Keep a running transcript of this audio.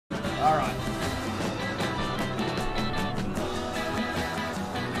All right.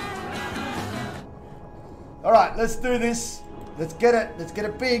 All right, let's do this. Let's get it. Let's get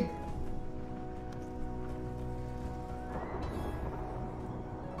it big.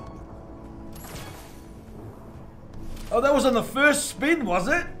 Oh, that was on the first spin, was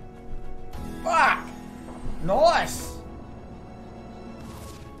it? Fuck. Nice.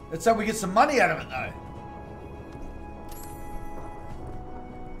 Let's hope we get some money out of it, though.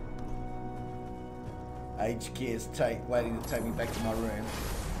 Aged care's waiting to take me back to my room.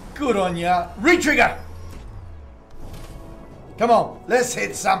 Good on ya. Retrigger. Come on, let's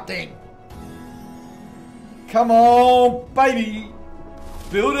hit something. Come on, baby.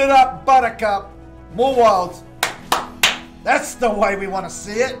 Build it up, buttercup. More wilds. That's the way we want to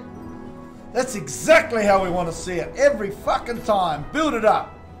see it. That's exactly how we want to see it. Every fucking time. Build it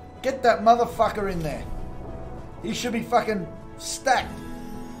up. Get that motherfucker in there. He should be fucking stacked.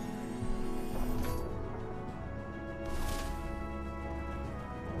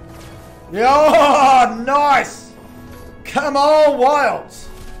 Yeah, oh, nice. Come on, Wilds.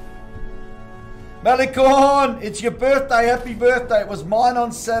 Malicorn, it's your birthday. Happy birthday. It was mine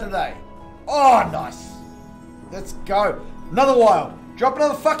on Saturday. Oh, nice. Let's go. Another wild. Drop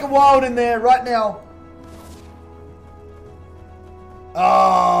another fucking wild in there right now.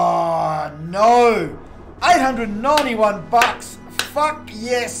 Oh, no. 891 bucks. Fuck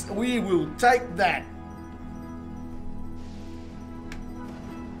yes, we will take that.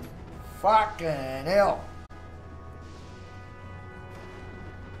 Fucking hell.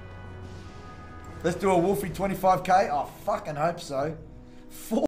 Let's do a Wolfie 25k. I fucking hope so.